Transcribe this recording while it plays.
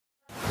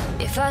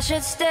if I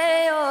should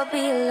stay or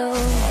be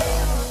alone.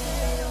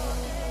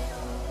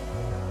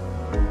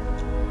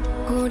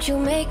 Won't you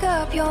make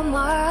up your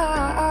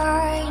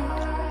mind?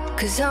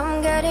 'Cause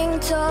I'm getting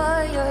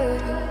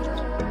tired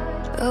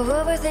of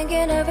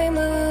overthinking every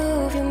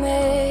move you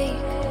make.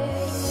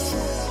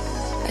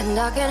 And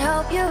I can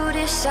help you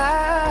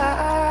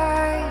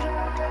decide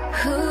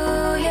who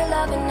you're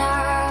loving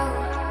now,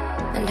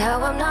 and how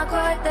I'm not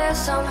quite there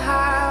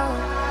somehow.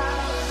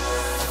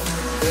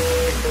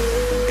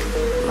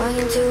 My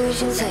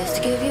intuition says to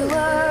give you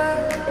up,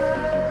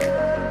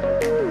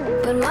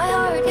 but my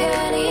heart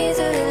can't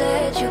easily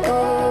let you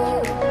go.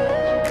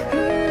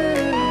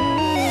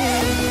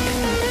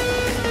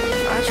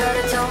 I try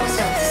to tell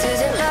myself this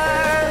isn't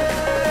love,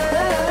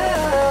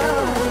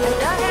 and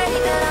I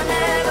hate that I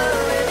never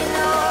really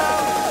know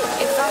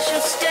if I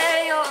should stay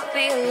or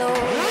be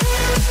alone.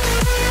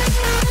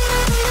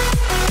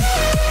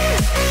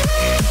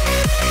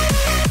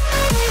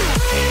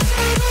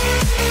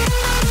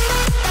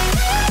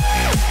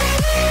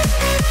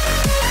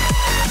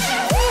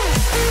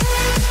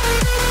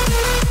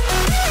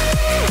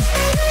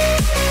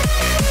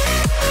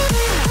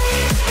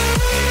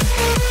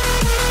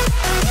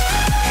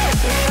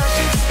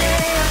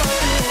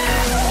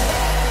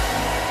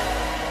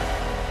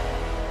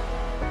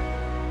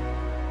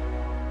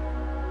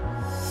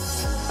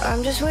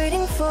 I'm just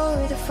waiting for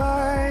the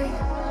fire,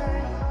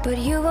 but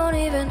you won't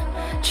even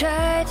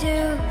try to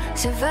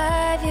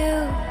survive. You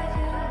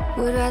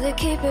would rather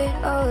keep it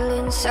all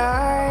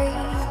inside,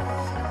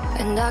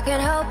 and I can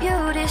help you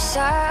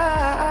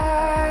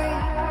decide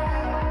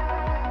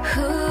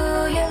who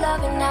you're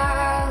loving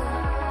now,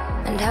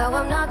 and how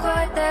I'm not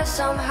quite there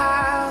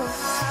somehow.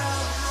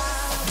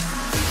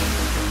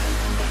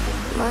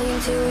 My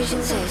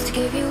intuition says to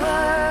give you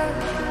up,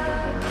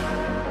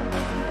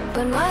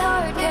 but my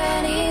heart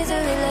can't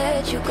easily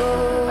let you go.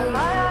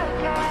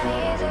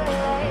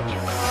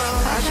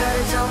 I try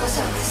to tell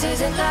myself this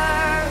isn't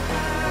love,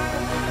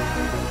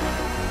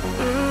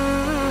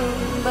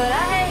 but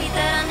I hate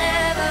that I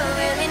never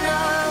really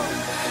know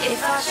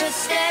if I should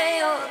stay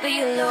or be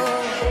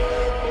alone.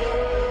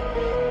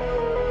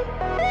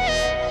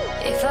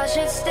 If I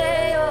should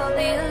stay or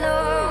be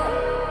alone.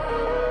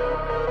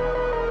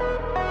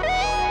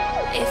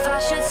 If I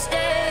should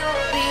stay or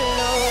be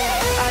alone.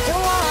 I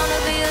don't wanna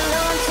be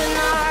alone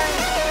tonight.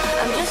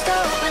 I'm just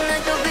hoping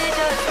that you'll be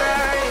just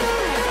right.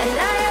 And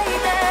I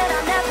hate that I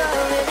never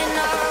really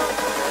know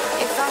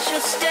if I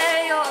should stay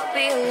or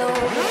be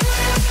alone.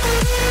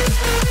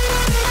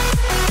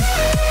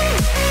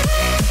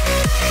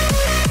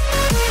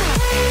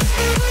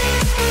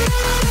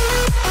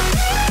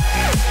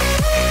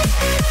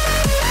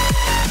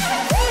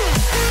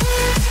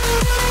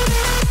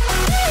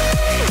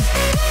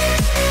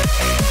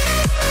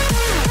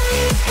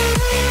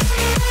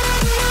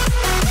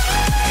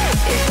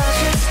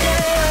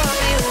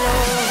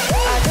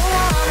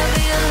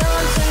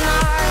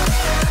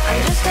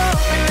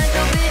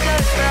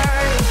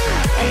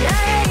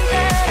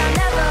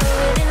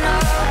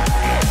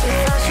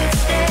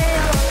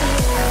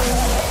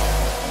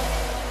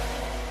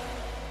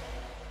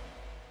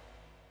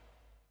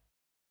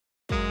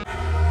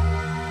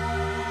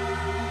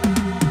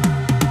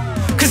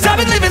 I've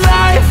been living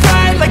life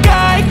right like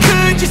I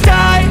could just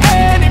die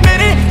any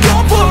minute.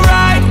 Going for a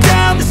ride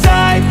down the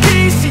side,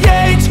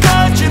 PCH,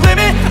 country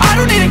limit. I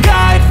don't need a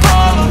guide,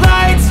 follow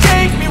lights,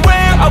 take me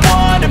where I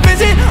wanna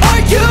visit. Are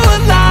you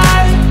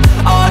alive?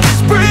 Or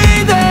just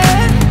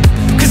breathing?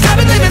 'Cause I've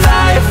been living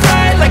life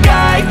right like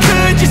I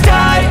could just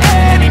die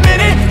any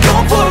minute.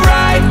 Going for a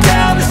ride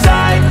down the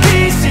side,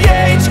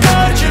 PCH,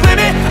 country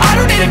limit. I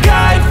don't need a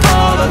guide,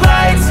 follow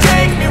lights,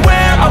 take me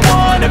where I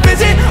wanna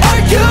visit.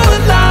 Are you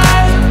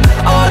alive?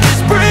 Or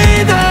just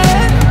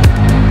breathing?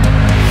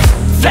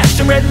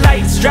 Flashing red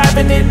lights,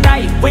 driving at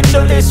night,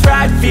 windowless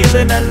ride,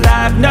 feeling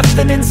alive.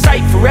 Nothing in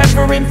sight,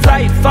 forever in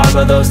flight.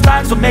 Follow those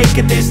lines, we'll make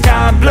it this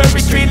time.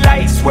 Blurry street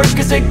lights, work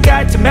as a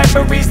guide to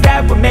memories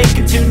that we're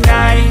making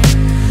tonight.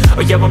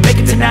 Oh yeah, we'll make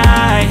it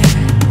tonight.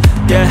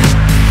 Yeah,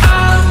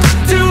 I'll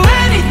do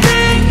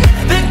anything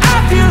that I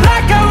feel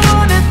like I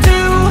wanna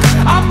do.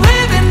 I'm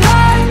living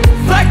life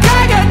like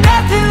I got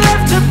nothing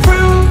left to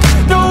prove.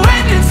 No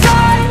end in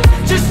sight,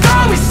 just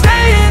always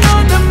staying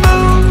on the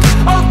move.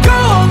 I'll go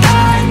all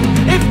night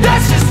if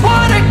that's just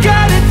what I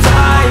gotta do.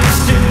 Life's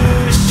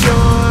too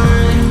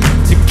short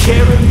to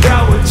care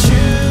about what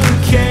you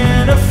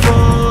can't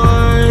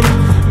afford.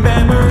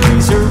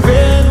 Memories are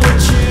in what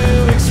you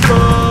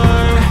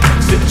explore,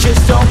 so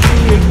just don't be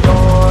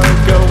ignored.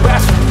 Go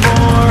ask for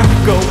more,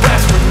 go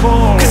ask for more.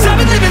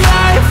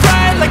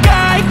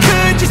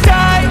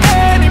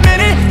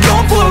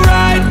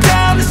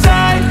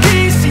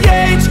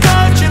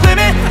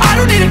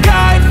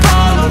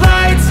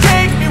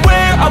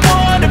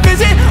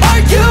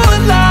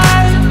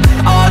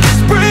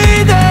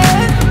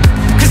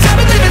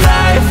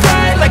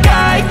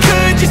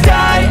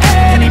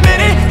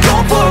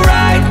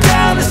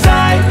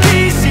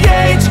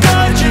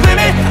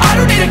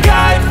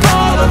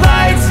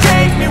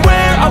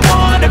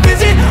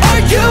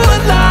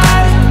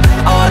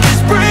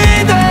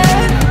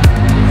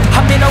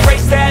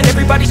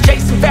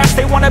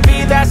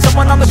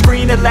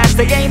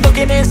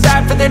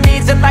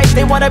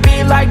 wanna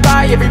be liked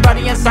by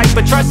everybody in sight,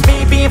 but trust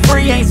me, being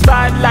free ain't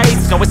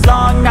spotlights. No, it's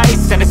long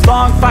nights and it's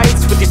long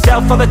fights with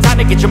yourself all the time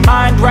to get your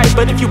mind right.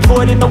 But if you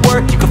put in the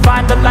work, you can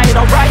find the light,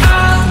 alright.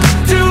 I'll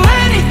do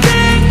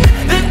anything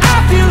that I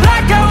feel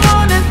like I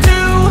wanna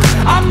do.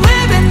 I'm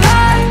living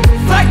life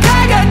like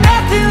I got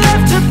nothing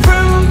left to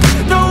prove.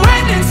 No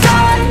end in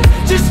sight,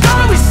 just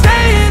always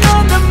staying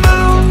on the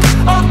move.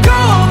 I'll go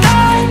all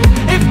night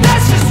if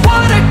that's just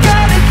what I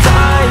gotta do.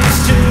 Life's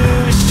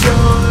too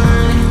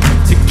short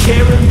to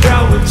care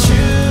about what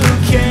you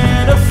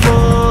can't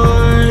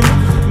afford.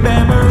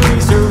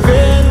 Memories are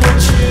in what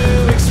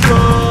you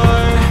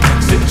explore,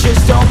 so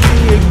just don't be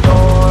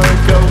ignored.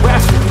 Go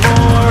ask for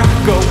more,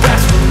 go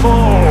ask for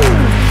more.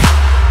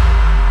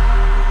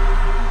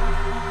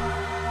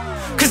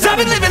 'Cause I've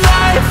been living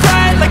life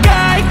right like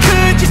I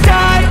could just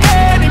die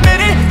any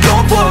minute.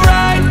 Going for a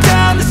ride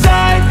down the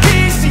side,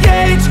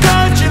 PCH,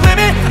 country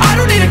limit. I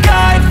don't need a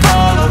guide,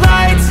 follow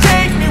lights,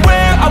 take me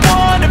where I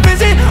wanna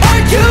visit.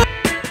 Are you?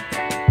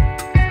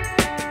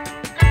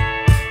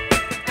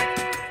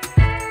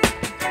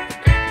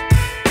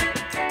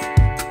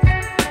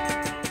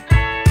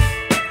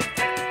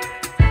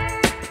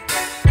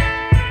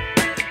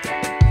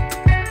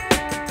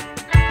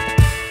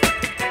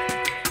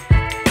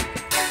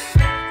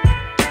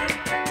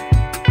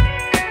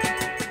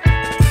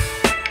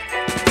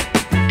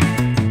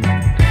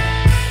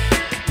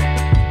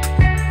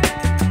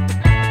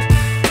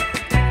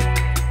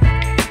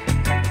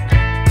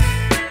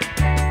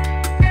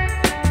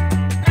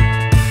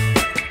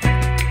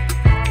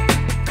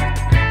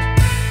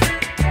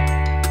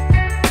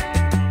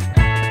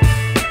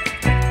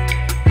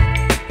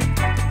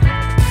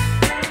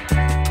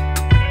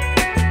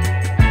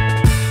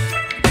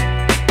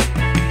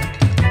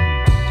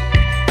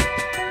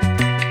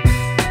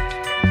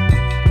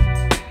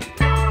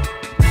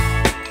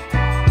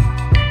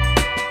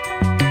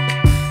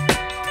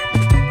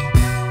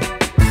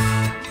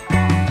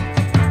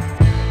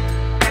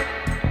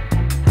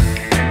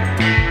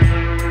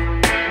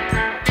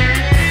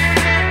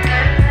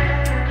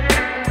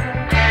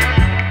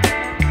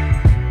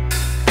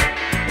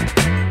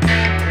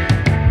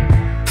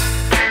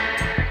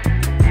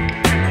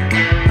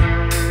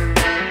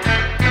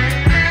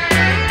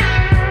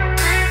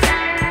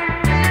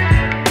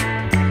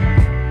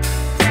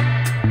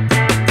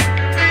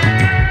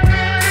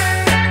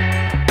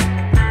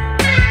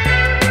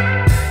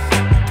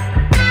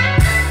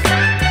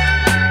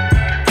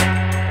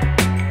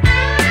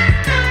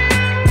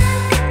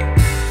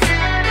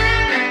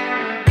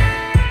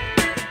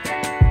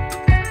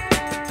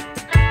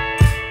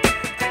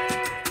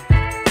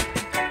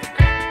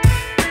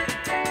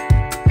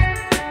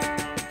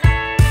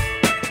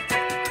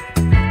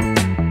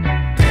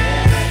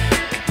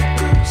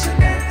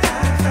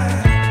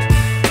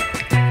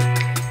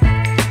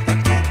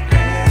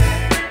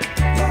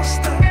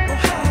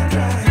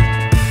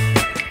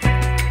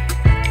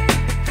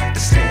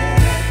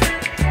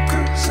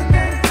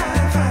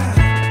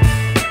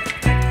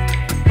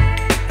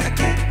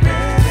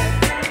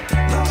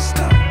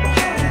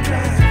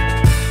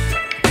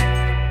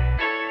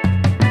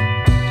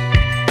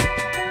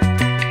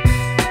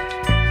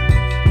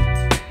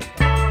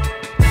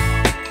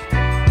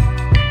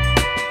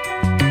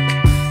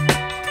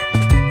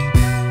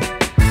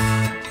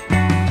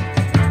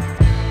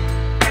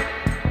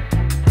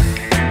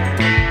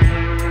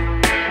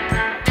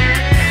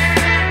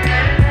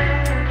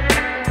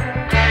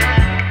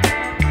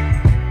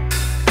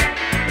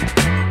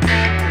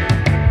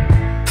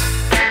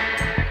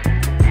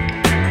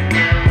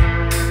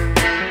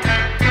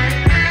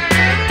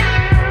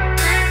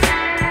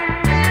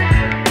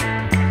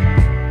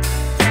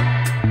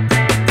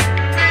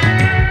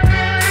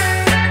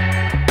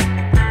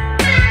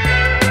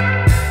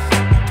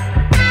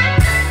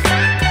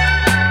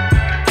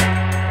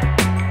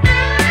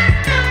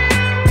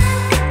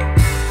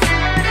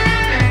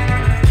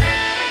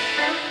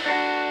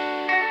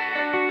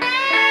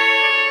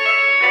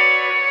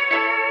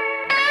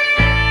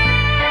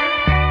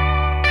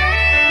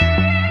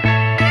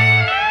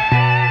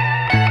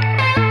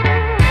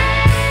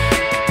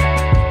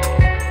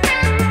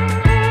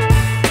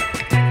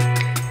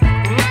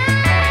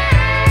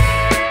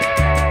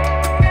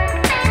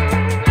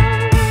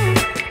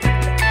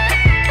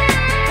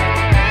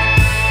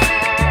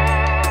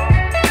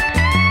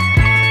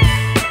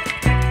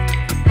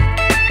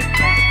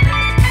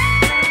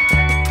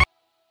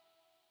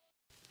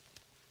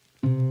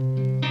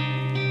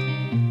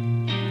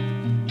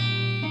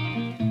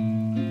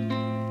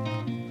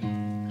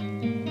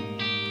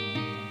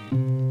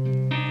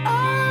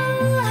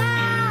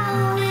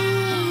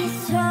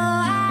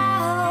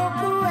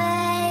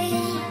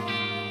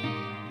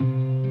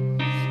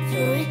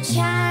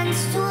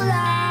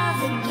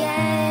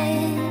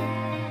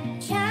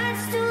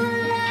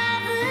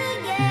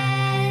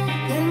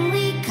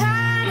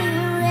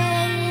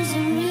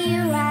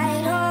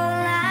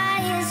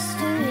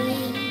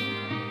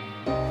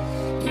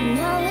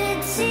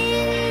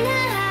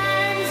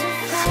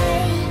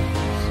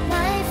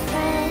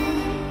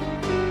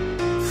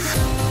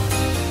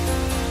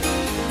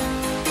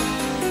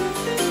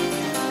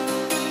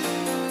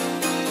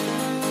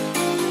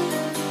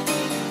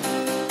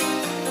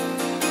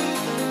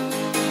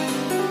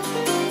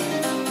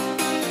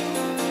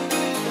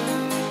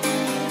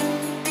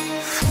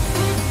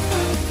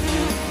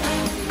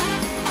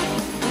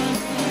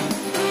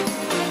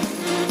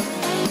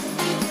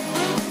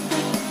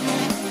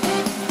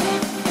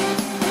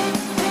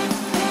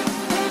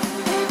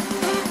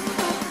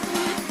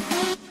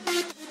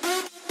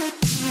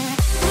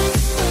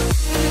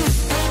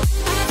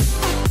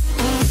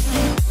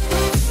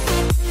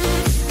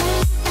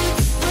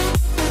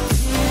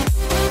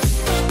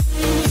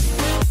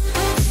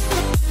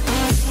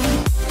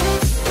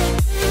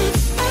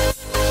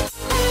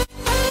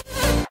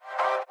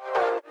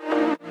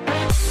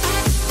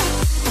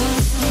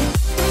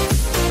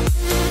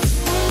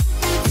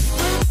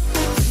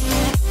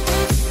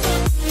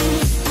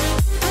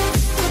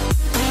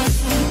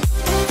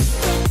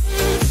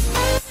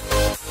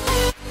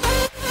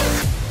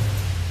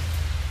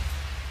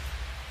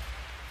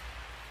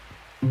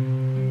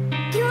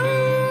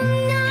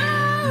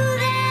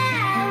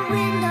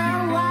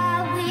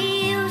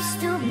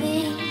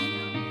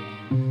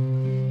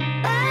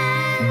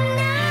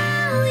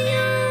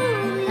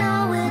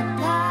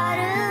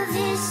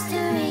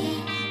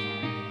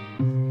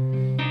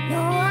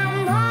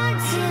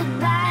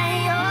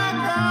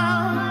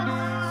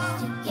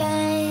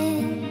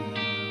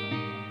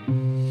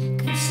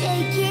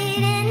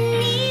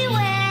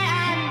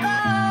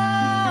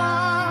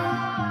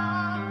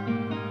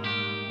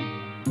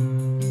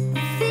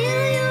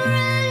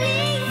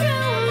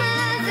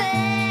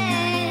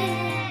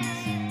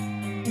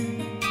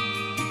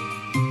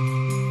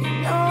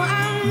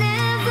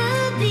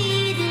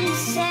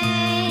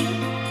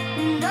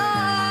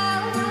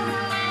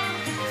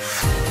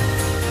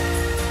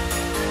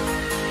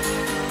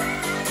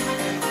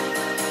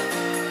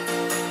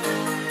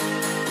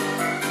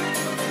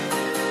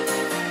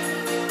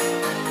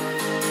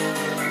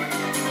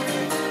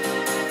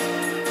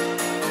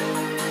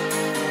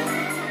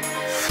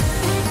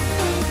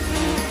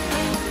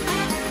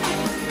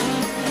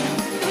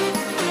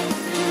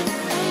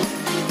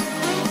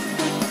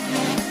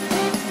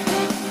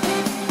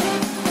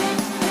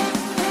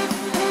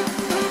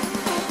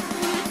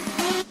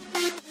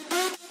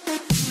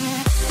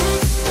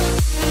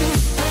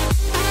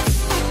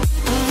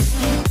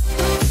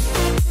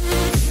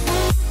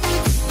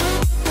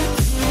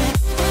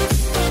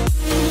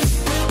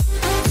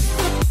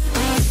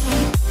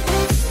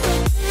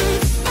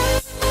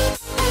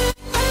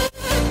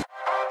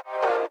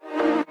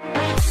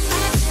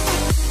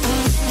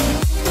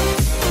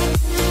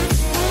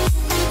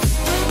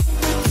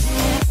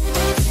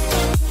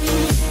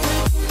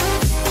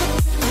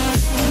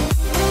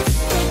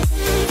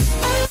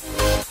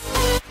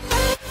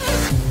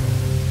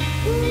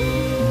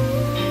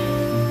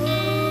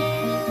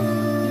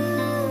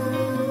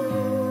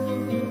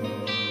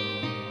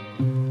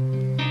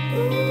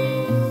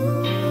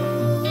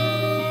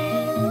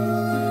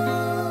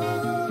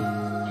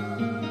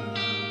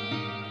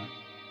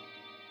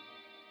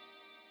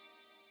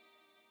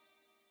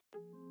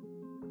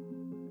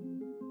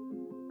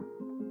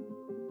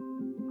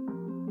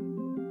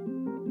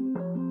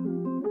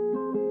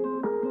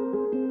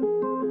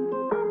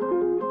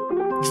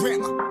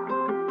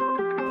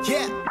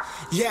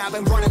 Yeah, I've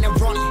been running and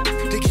running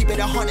to keep it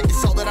 100,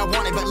 it's all that I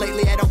wanted. But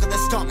lately I don't get the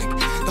stomach.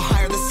 The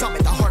higher the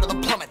summit, the harder the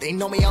plummet. They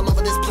know me all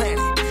over this planet.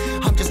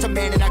 I'm just a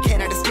man and I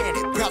can't understand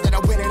it. Proud that I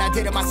win and I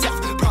did it myself.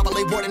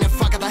 Probably wouldn't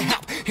if I got the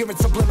help. Hearing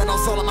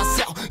subliminals all on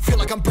myself. Feel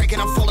like I'm breaking,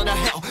 I'm falling to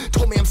hell.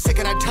 Told me I'm sick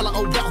and I tell her,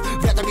 oh well.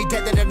 Rather be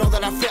dead than to know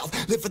that I failed.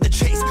 Live for the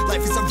chase,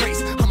 life is a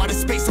race. I'm out of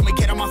space, I'ma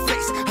get on my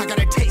face. I got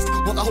a taste,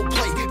 well the whole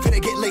plate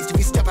finna get laced if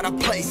you step out of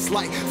place.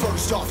 Like,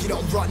 first off, you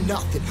don't run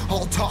nothing.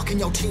 All talking,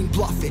 your team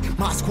bluffing.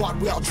 My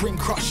squad, we all dream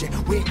crushing.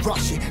 We ain't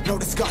rushing, no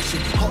discussion.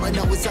 All I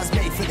know is I was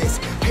made for this.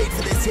 Paid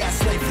for this, yeah, I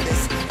slaved for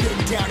this.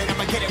 Been down and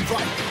I'ma get it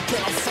right.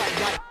 Get on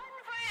sight like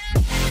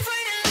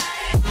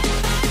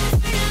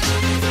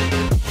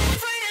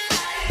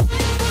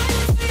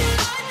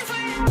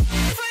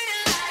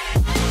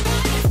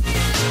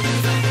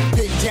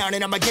down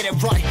and I'ma get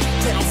it right.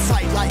 Dead on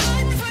sight like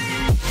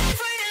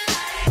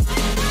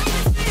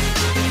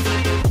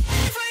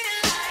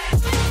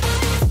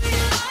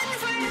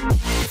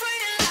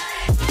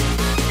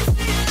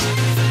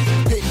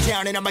been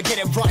down and I'ma get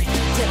it right.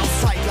 Dead on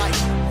sight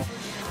like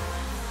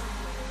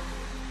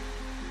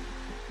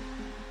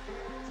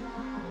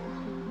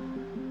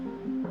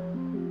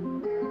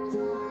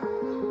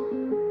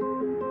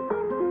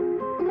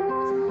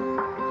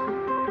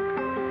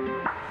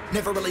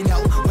never really know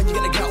when you're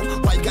gonna go.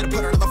 Why you gotta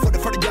put another foot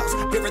in front of yours?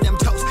 Bury them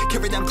toes,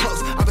 carry them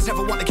close. I was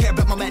never one to care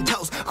about my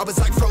mentos. I was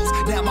like froze,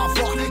 now I'm on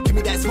floor. Give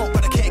me that smoke,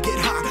 but I can't get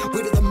high.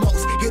 We do the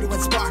most, here to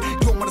inspire.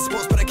 Doing what I'm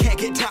supposed, but I can't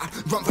get tired.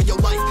 Run for your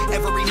life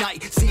every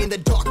night. See in the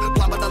dark,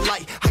 blind by the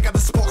light. I got the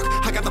spark,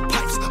 I got the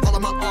pipes. All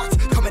of my arts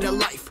coming to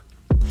life.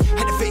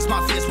 Had to face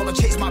my fears while I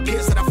chase my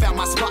peers, and I found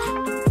my spot.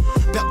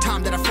 About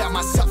time that I found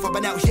myself. I've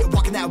been out here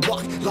walking that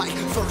walk. Like,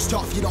 first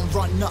off, you don't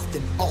run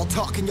nothing. All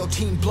talking, your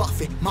team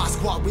bluffing. My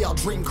squad, we all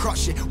dream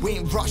crushing. We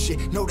ain't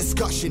rushing, no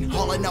discussion.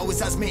 All I know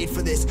is I was made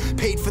for this.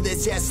 Paid for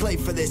this, yeah,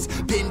 slave for this.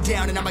 Been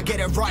down and I'ma get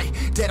it right.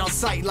 Dead on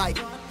sight like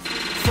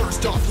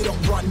first off, you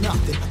don't run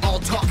nothing. All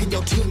talking,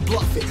 your team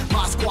bluffing.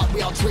 My squad,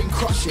 we all dream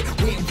crushing.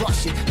 We ain't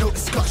rushing, no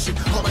discussion.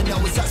 All I know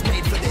is I was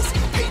made for this.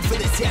 Paid for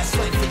this, yeah,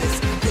 slave for this.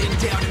 Been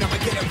down and I'ma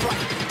get it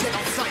right. Dead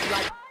on sight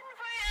like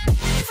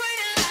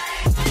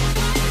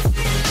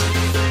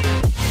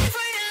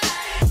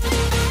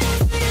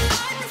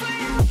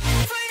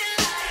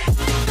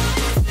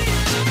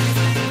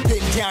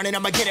down and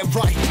I'ma get it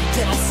right.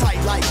 Dead on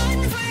sight like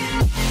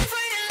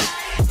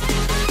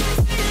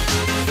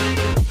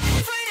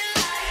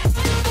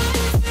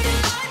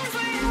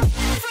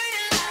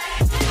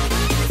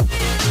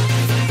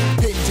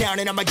been down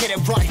and I'ma get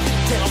it right.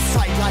 Dead on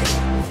sight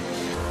like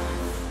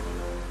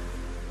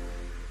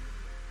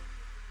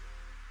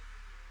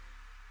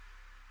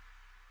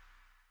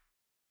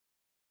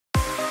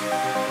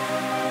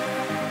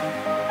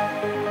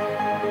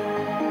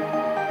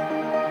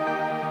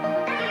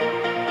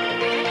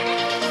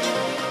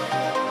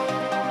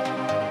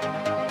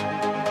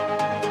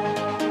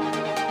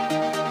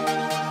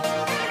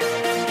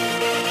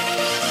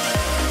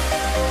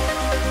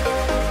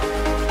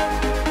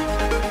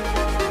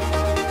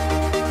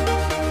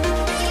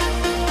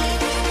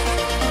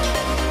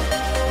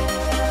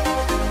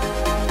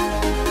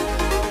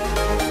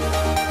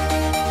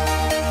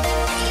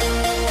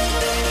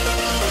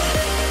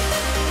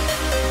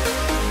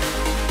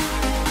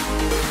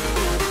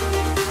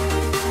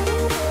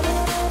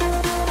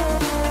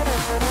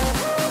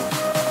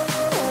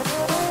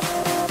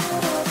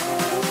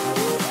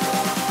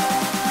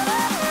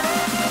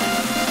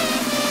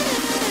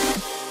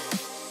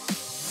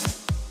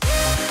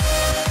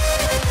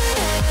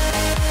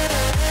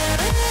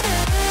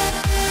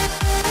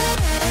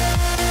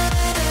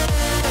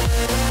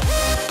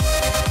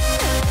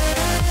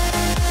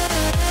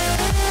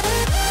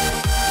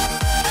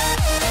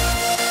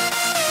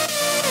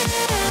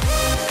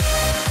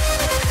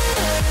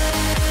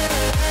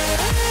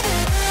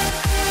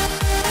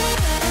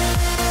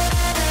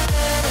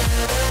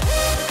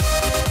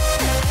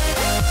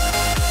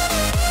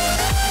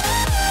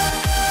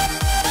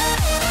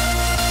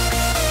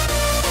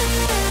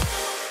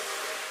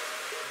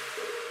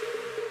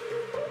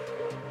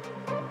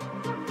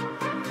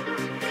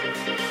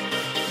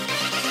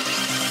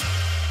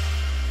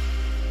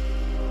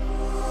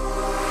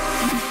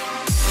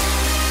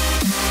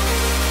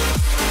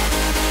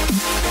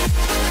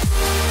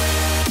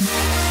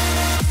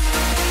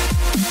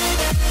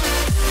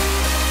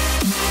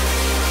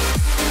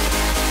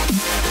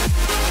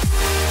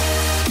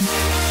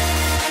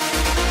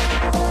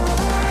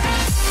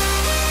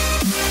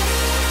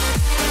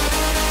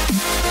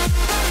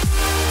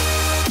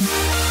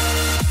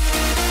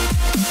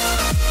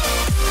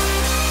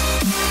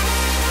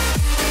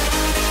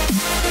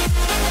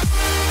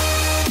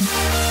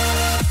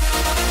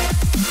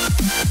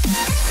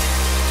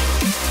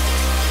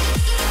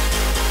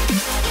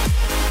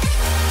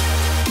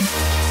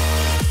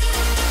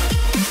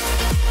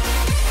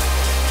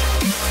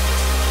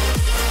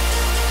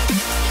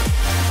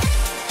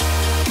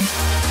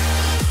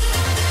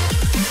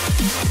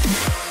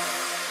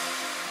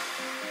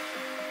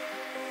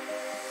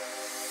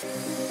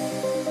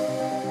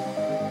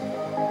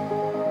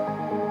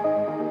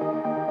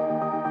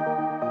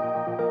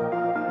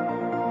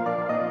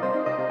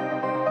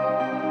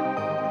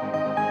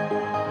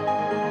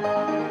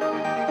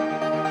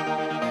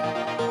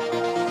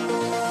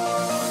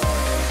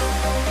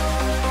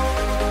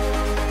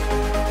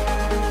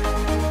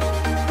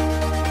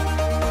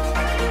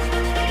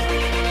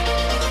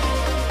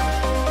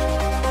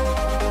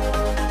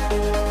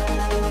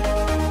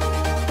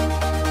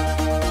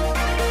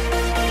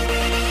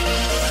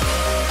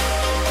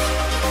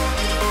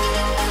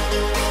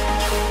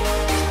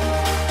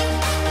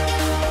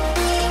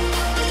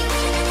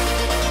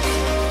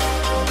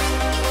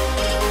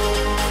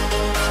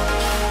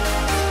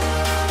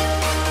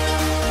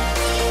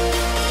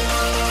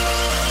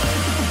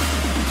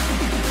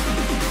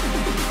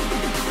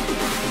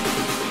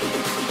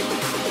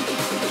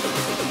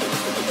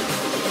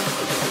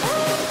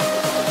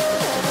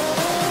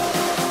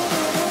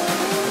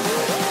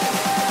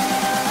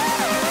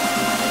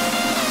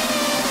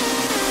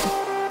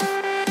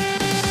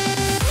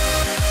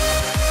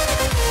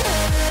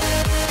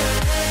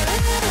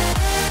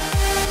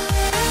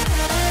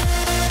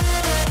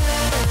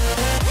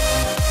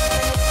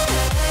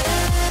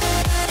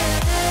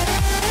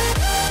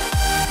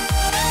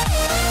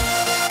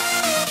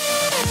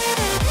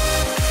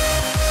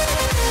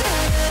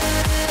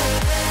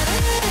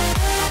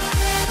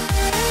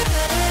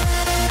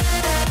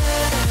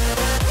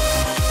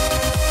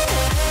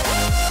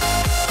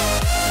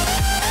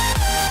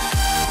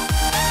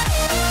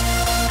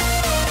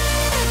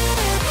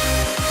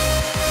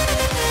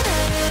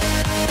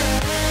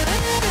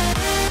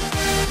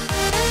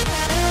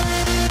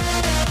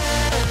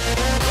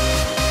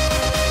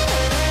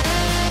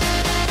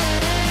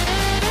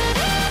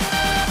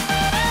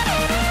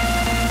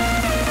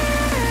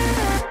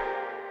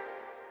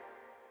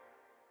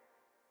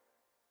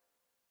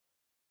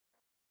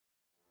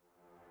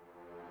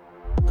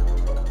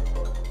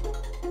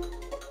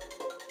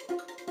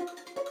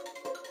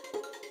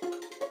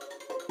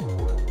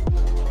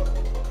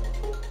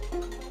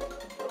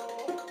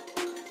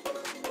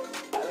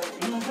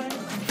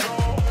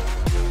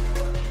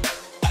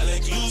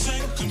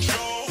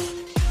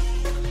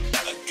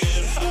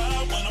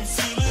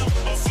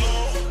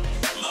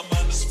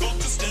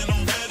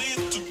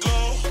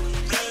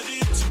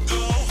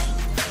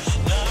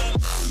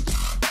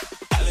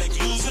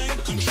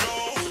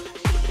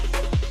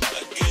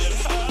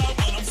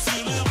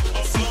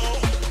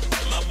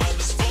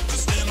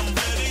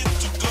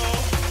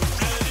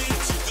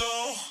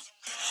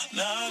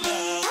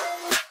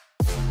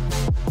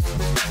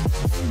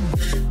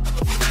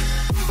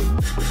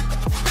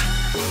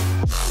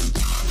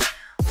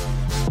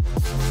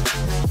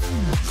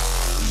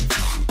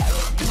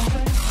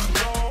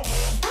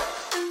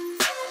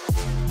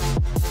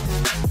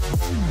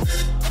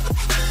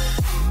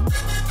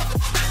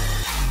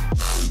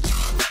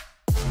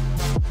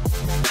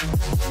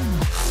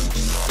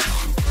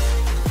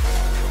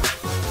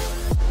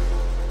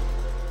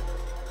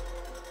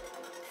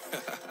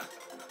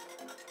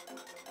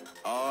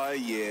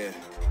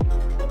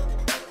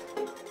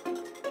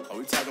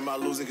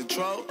about losing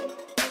control?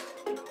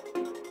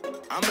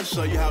 I'ma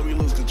show you how we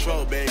lose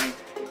control, baby.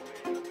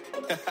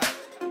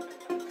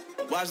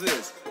 Watch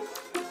this.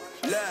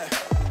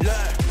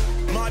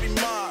 Look, Marty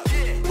Mark.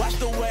 Watch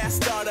the way I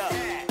start up.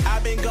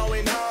 I've been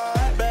going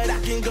hard, but I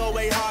can go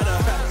way harder.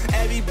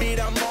 Every beat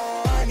I'm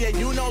on, yeah,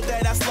 you know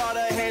that I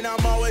slaughter. And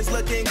I'm always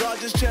looking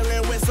gorgeous,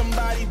 chilling with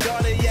somebody's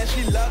daughter. Yeah,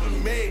 she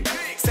loving me.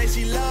 Say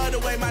she love the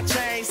way my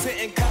chain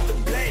sitting.